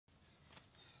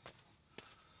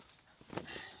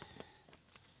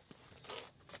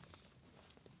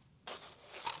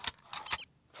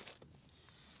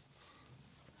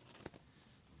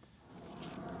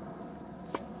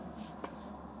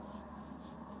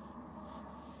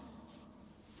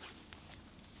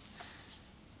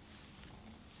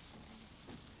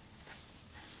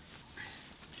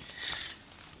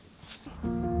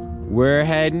We're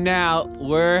heading out.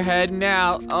 We're heading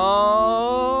out.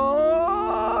 Oh,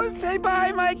 say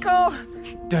bye, Michael.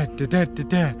 Da, da, da, da,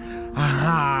 da.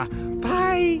 Aha.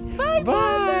 Bye. Bye.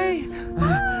 Bye.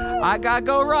 Bye. I gotta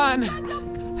go run.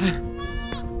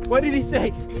 What did he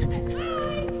say?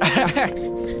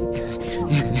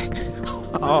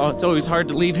 Oh, it's always hard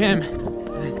to leave him.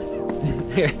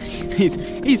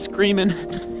 He's screaming.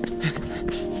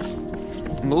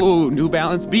 Ooh, New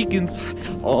Balance beacons.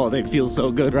 Oh, they feel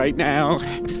so good right now.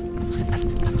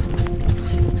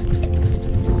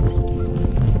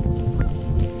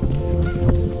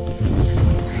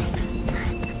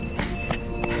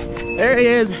 There he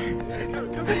is.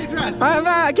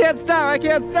 I can't stop. I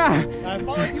can't stop. I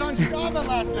followed you on Strava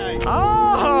last night.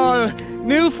 Oh,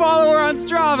 new follower on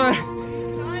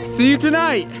Strava. See you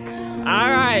tonight. All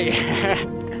right.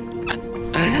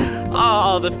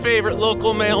 Oh, the favorite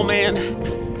local mailman.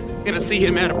 Gonna see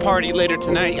him at a party later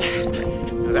tonight.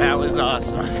 That was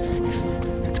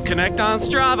awesome. Let's connect on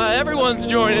Strava. Everyone's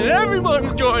joining.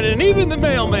 Everyone's joining, even the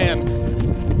mailman.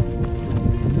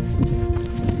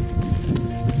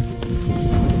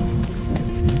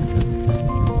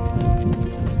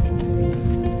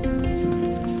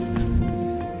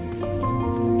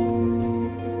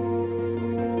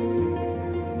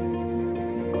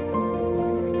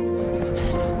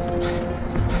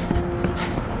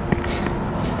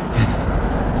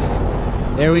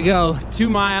 There we go, 2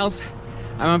 miles.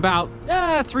 I'm about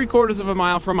 3/4 of a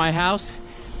mile from my house.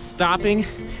 Stopping,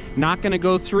 not gonna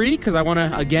go 3 because I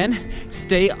wanna, again,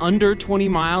 stay under 20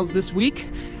 miles this week.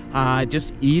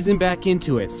 Just easing back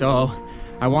into it. So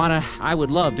I would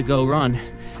love to go run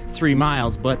 3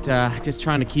 miles, but just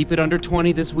trying to keep it under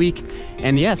 20 this week.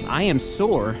 And yes, I am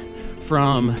sore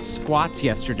from squats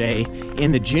yesterday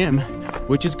in the gym,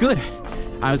 which is good.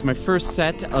 It was my first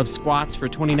set of squats for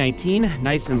 2019,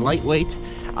 nice and lightweight.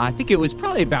 I think it was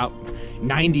probably about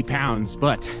 90 pounds,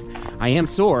 but I am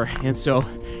sore, and so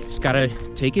just gotta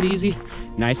take it easy,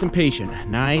 nice and patient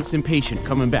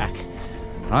coming back.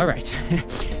 All right,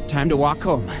 time to walk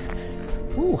home.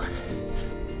 Woo.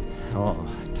 I'll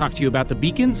talk to you about the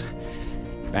beacons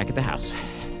back at the house.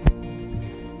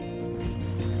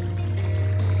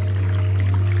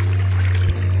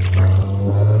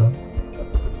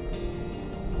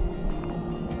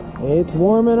 It's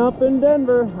warming up in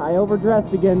Denver. I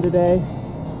overdressed again today.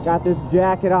 Got this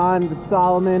jacket on, the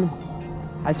Solomon.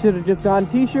 I should have just gone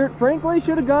t-shirt. Frankly,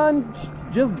 should have gone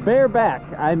just bareback.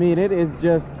 I mean, it is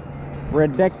just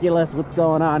ridiculous what's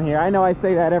going on here. I know I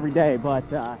say that every day,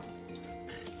 but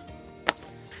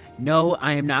no,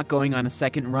 I am not going on a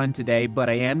second run today, but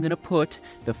I am gonna put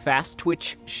the Fast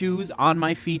Twitch shoes on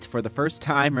my feet for the first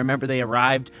time. Remember, they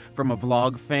arrived from a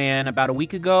vlog fan about a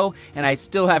week ago, and I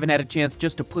still haven't had a chance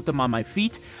just to put them on my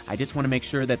feet. I just wanna make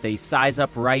sure that they size up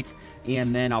right,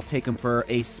 and then I'll take them for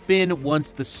a spin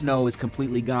once the snow is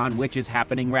completely gone, which is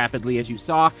happening rapidly, as you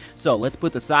saw. So let's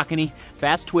put the Saucony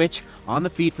Fast Twitch on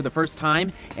the feet for the first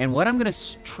time, and what I'm gonna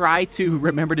try to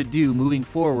remember to do moving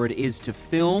forward is to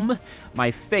film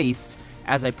my face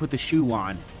as I put the shoe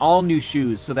on, all new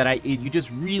shoes, so that you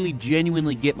just really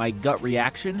genuinely get my gut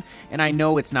reaction. And I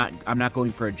know I'm not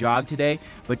going for a jog today,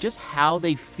 but just how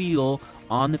they feel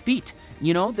on the feet.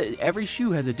 You know, every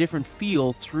shoe has a different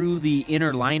feel through the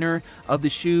inner liner of the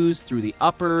shoes, through the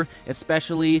upper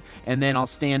especially, and then I'll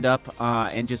stand up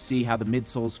and just see how the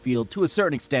midsoles feel to a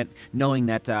certain extent, knowing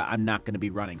that I'm not going to be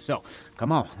running. So,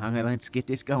 come on, let's get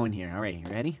this going here. All right, you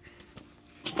ready?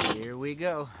 Here we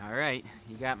go. All right,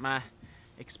 you got my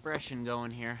expression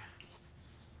going here.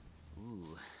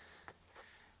 Ooh,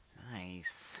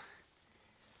 nice.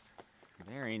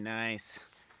 Very nice.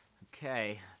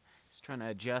 Okay. Just trying to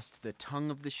adjust the tongue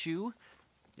of the shoe.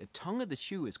 The tongue of the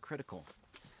shoe is critical.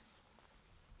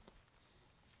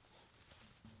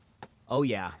 Oh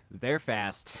yeah, they're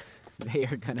fast. They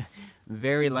are gonna,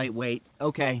 very lightweight.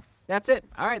 Okay, that's it.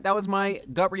 All right, that was my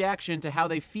gut reaction to how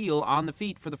they feel on the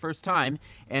feet for the first time,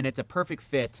 and it's a perfect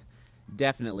fit,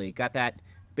 definitely. Got that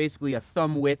basically a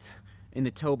thumb width in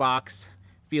the toe box,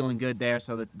 feeling good there,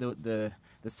 so that the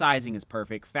sizing is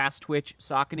perfect. Fast Twitch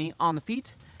Saucony on the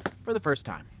feet for the first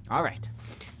time. All right,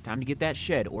 time to get that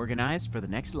shed organized for the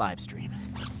next live stream.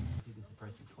 To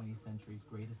suppress the 20th century's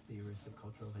greatest theorist of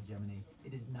cultural hegemony,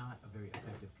 it is not a very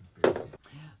effective conspiracy.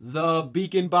 The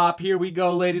Beacon Bop, here we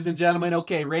go, ladies and gentlemen.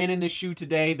 Okay, ran in this shoe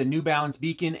today, the New Balance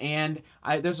Beacon, and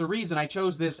there's a reason I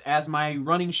chose this as my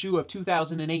running shoe of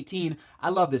 2018. I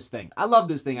love this thing. I love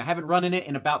this thing. I haven't run in it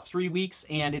in about 3 weeks,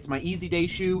 and it's my easy day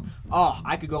shoe. Oh,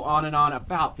 I could go on and on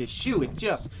about this shoe. It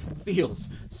just feels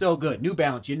so good. New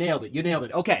Balance, you nailed it. You nailed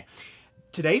it. Okay.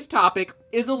 Today's topic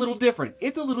is a little different.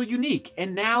 It's a little unique,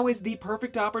 and now is the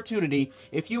perfect opportunity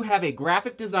if you have a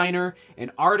graphic designer,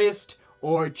 an artist,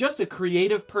 or just a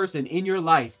creative person in your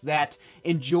life that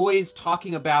enjoys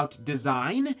talking about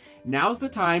design. Now's the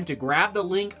time to grab the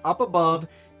link up above,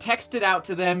 text it out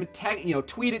to them,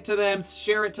 tweet it to them,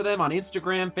 share it to them on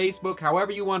Instagram, Facebook,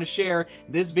 however you want to share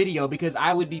this video, because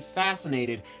I would be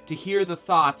fascinated to hear the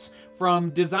thoughts from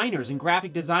designers and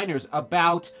graphic designers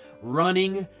about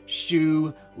running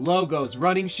shoe logos.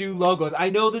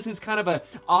 I know this is kind of a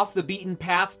off the beaten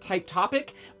path type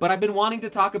topic, but I've been wanting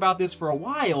to talk about this for a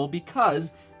while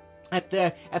because at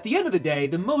the end of the day,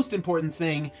 the most important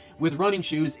thing with running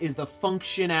shoes is the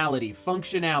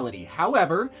functionality.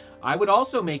 However, I would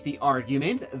also make the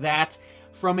argument that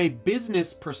from a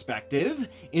business perspective,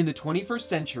 in the 21st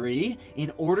century,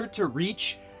 in order to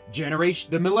reach the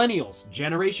millennials,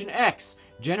 Generation X,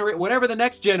 whatever the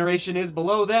next generation is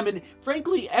below them, and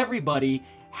frankly, everybody,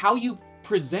 how you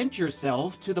present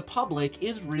yourself to the public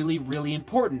is really, really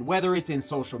important. Whether it's in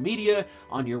social media,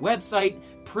 on your website,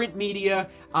 print media,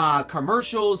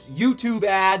 commercials, YouTube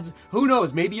ads, who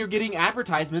knows, maybe you're getting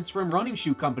advertisements from running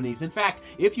shoe companies. In fact,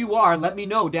 if you are, let me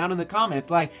know down in the comments.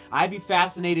 Like, I'd be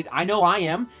fascinated. I know I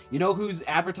am. You know who's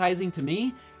advertising to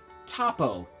me?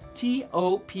 Topo.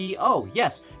 T-O-P-O.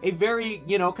 Yes, a very,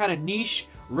 kind of niche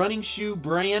running shoe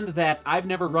brand that I've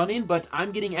never run in, but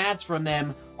I'm getting ads from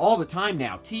them all the time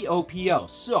now. T-O-P-O.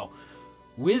 So,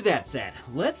 with that said,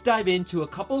 let's dive into a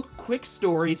couple quick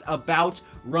stories about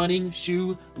running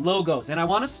shoe logos. And I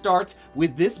want to start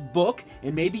with this book,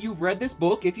 and maybe you've read this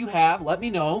book. If you have, let me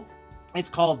know. It's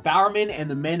called Bowerman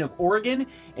and the Men of Oregon,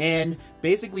 and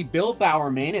basically Bill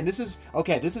Bowerman, and this is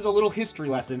a little history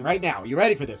lesson right now. You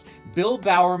ready for this? Bill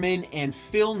Bowerman and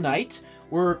Phil Knight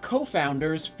were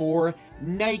co-founders for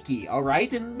Nike, all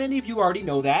right? And many of you already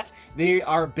know that. They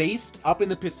are based up in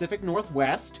the Pacific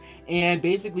Northwest, and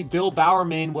basically Bill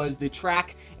Bowerman was the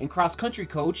track and cross-country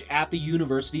coach at the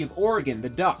University of Oregon, the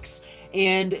Ducks.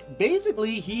 And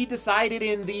basically he decided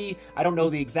in the, I don't know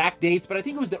the exact dates, but I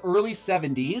think it was the early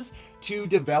 70s, to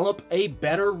develop a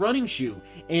better running shoe.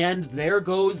 And there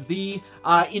goes the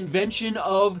invention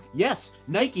of, yes,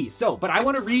 Nike. So, but I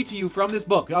want to read to you from this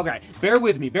book. Okay, bear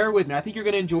with me. I think you're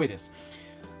going to enjoy this.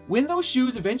 When those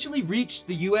shoes eventually reached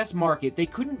the U.S. market, they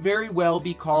couldn't very well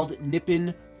be called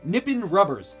Nippon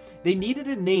rubbers. They needed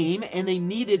a name, and they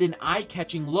needed an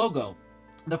eye-catching logo.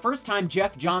 The first time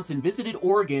Jeff Johnson visited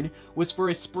Oregon was for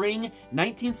a spring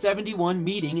 1971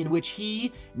 meeting in which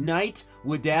he, Knight,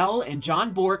 Waddell, and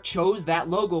John Bork chose that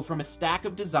logo from a stack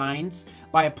of designs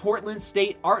by a Portland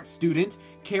State art student,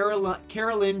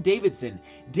 Carolyn Davidson.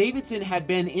 Davidson had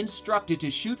been instructed to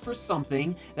shoot for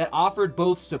something that offered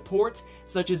both support,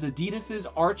 such as Adidas's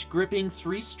arch-gripping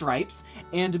 3 stripes,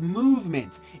 and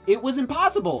movement. It was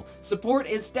impossible. Support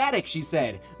is static, she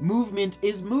said. Movement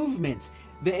is movement.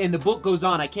 And the book goes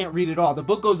on, I can't read it all. The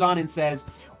book goes on and says,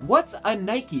 "What's a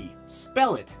Nike?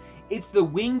 Spell it. It's the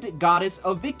winged goddess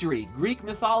of victory. Greek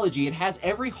mythology. It has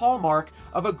every hallmark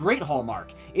of a great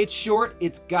hallmark. It's short,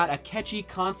 it's got a catchy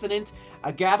consonant.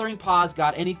 A gathering pause.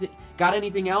 Got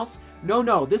anything else?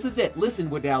 No, this is it. Listen,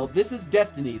 Waddell, this is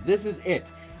destiny. This is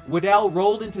it." Waddell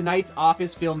rolled into Knight's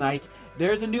office. Phil Knight,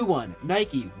 "There's a new one.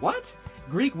 Nike." "What?"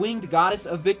 "Greek winged goddess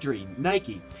of victory,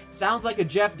 Nike." "Sounds like a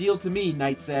Jeff deal to me,"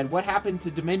 Knight said. "What happened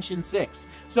to Dimension 6?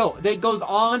 So that goes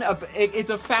on. It's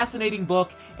a fascinating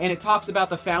book, and it talks about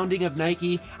the founding of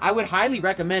Nike. I would highly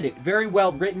recommend it. Very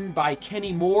well written by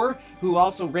Kenny Moore, who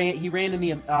also ran in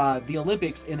the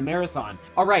Olympics in the marathon.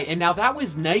 All right, and now that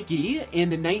was Nike in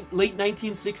the late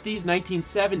 1960s,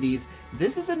 1970s.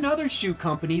 This is another shoe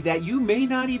company that you may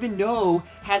not even know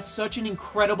has such an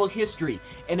incredible history.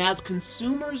 And as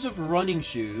consumers of running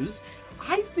shoes,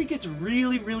 I think it's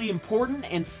really, really important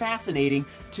and fascinating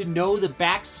to know the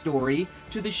backstory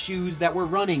to the shoes that we're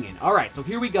running in. All right, so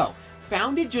here we go.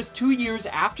 Founded just 2 years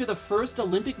after the first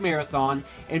Olympic marathon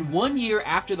and 1 year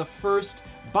after the first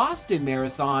Boston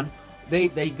Marathon,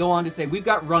 they go on to say, "We've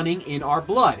got running in our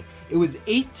blood." It was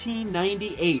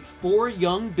 1898. 4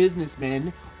 young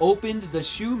businessmen opened the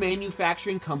shoe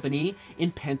manufacturing company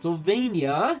in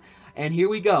Pennsylvania. And here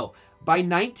we go. By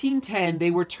 1910,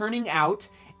 they were turning out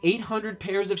 800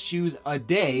 pairs of shoes a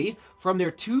day from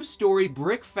their 2-story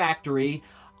brick factory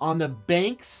on the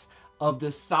banks of the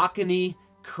Saucony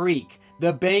Creek.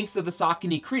 The banks of the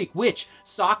Saucony Creek, which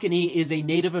Saucony is a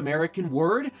Native American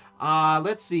word.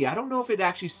 Let's see. I don't know if it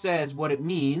actually says what it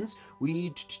means.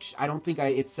 I don't think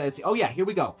it says. Oh yeah, here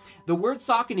we go. The word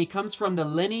Saucony comes from the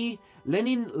Lenape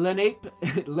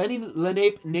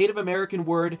Native American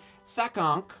word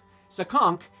Sakonk,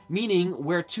 Sekonk, meaning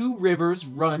where two rivers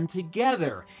run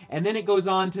together. And then it goes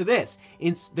on to this.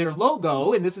 Their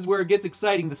logo, and this is where it gets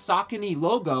exciting, the Saucony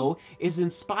logo is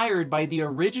inspired by the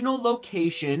original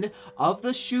location of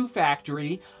the shoe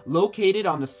factory located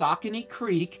on the Saucony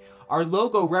Creek. Our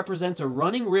logo represents a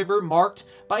running river marked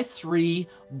by 3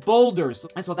 boulders.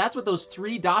 And so that's what those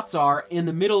 3 dots are in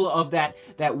the middle of that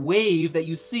wave that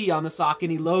you see on the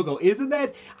Saucony logo. Isn't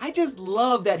that, I just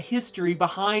love that history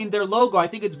behind their logo. I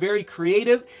think it's very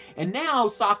creative. And now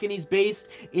Saucony's based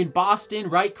in Boston,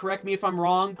 right? Correct me if I'm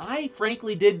wrong. I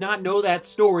frankly did not know that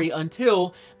story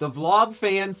until the vlog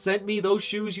fan sent me those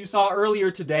shoes you saw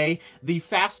earlier today, the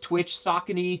Fast Twitch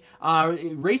Saucony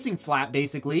racing flat,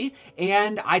 basically.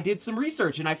 And I did some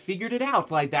research and I figured it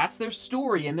out. Like, that's their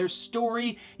story, and their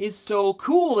story is so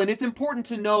cool. And it's important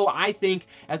to know, I think,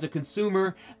 as a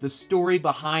consumer, the story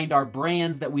behind our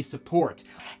brands that we support.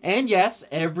 And yes,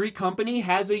 every company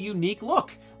has a unique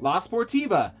look. La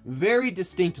Sportiva, very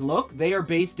distinct look. They are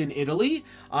based in Italy.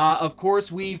 Of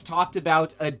course, we've talked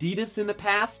about Adidas in the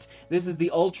past. This is the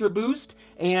Ultra Boost.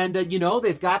 And, you know,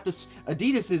 they've got this,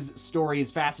 Adidas's story is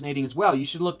fascinating as well. You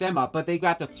should look them up. But they've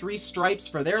got the 3 stripes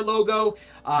for their logo.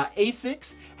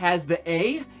 Asics has the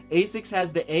A. Asics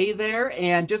has the A there,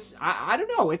 and just, I don't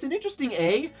know, it's an interesting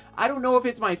A. I don't know if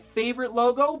it's my favorite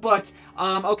logo, but,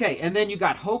 okay. And then you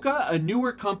got Hoka, a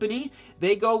newer company.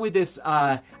 They go with this,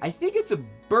 I think it's a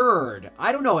bird.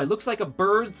 I don't know, it looks like a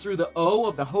bird through the O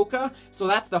of the Hoka, so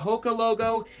that's the Hoka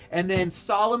logo. And then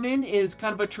Solomon is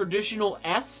kind of a traditional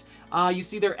S. You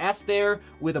see their S there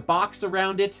with a box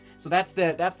around it, so that's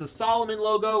the Solomon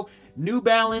logo. New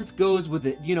Balance goes with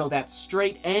the, you know, that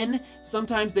straight N.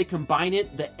 Sometimes they combine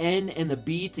it, the N and the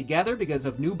B together because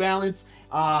of New Balance.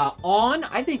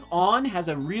 I think On has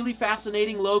a really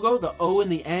fascinating logo, the O and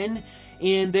the N,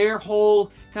 and their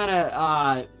whole kind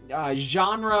of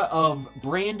genre of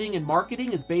branding and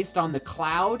marketing is based on the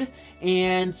cloud.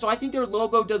 And so I think their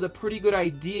logo does a pretty good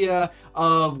idea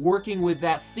of working with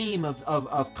that theme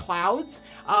of clouds.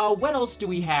 What else do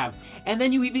we have? And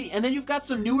then you've got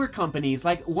some newer companies,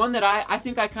 like one that I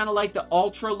think I kind of like, the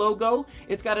Ultra logo.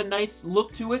 It's got a nice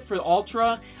look to it for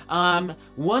Ultra.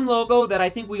 One logo that I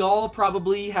think we all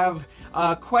probably have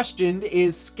questioned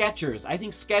is Skechers. I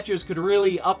think Skechers could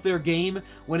really up their game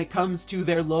when it comes to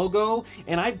their logo,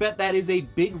 and I bet that is a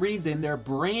big reason, their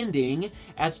branding,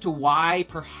 as to why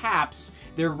perhaps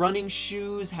their running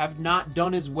shoes have not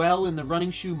done as well in the running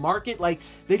shoe market. Like,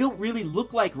 they don't really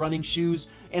look like running shoes,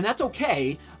 and that's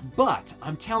okay, but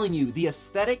I'm telling you, the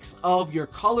aesthetics of your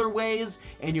colorways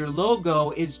and your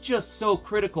logo is just so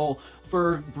critical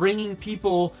for bringing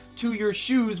people to your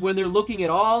shoes when they're looking at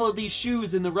all of these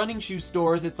shoes in the running shoe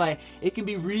stores. It's like, it can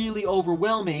be really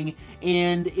overwhelming,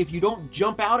 and if you don't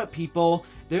jump out at people,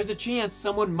 there's a chance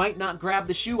someone might not grab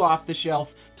the shoe off the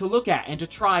shelf to look at and to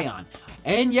try on.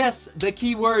 And yes, the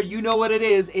key word, you know what it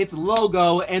is, it's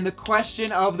logo, and the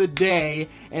question of the day.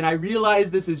 And I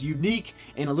realize this is unique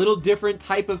and a little different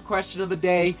type of question of the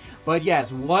day, but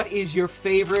yes, what is your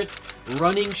favorite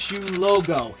running shoe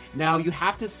logo? Now, you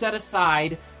have to set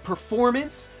aside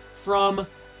performance from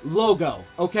logo,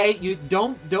 okay? You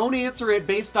don't answer it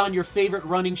based on your favorite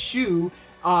running shoe,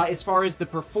 as far as the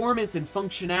performance and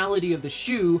functionality of the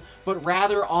shoe, but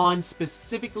rather on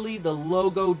specifically the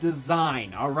logo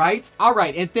design, all right? All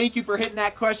right, and thank you for hitting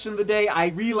that question of the day. I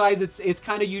realize it's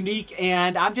kind of unique,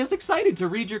 and I'm just excited to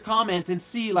read your comments and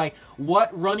see, like, what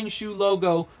running shoe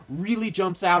logo really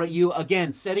jumps out at you.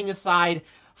 Again, setting aside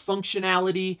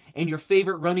functionality and your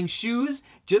favorite running shoes,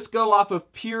 just go off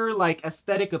of pure, like,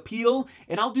 aesthetic appeal,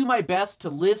 and I'll do my best to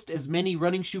list as many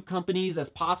running shoe companies as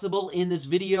possible in this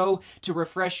video to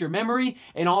refresh your memory,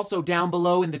 and also down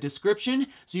below in the description,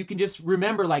 so you can just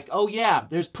remember, like, oh yeah,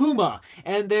 there's Puma,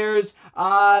 and there's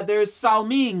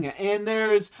Salming, and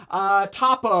there's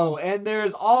Topo, and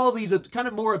there's all these kind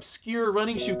of more obscure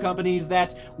running shoe companies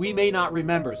that we may not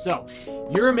remember. So,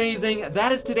 you're amazing.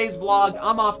 That is today's vlog.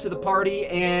 I'm off to the party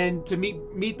and to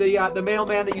meet the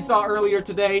mailman that you saw earlier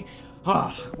today.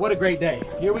 Ah, what a great day.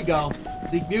 Here we go.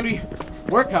 Seek beauty,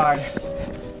 work hard,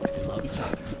 and love each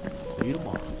other. See you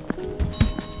tomorrow.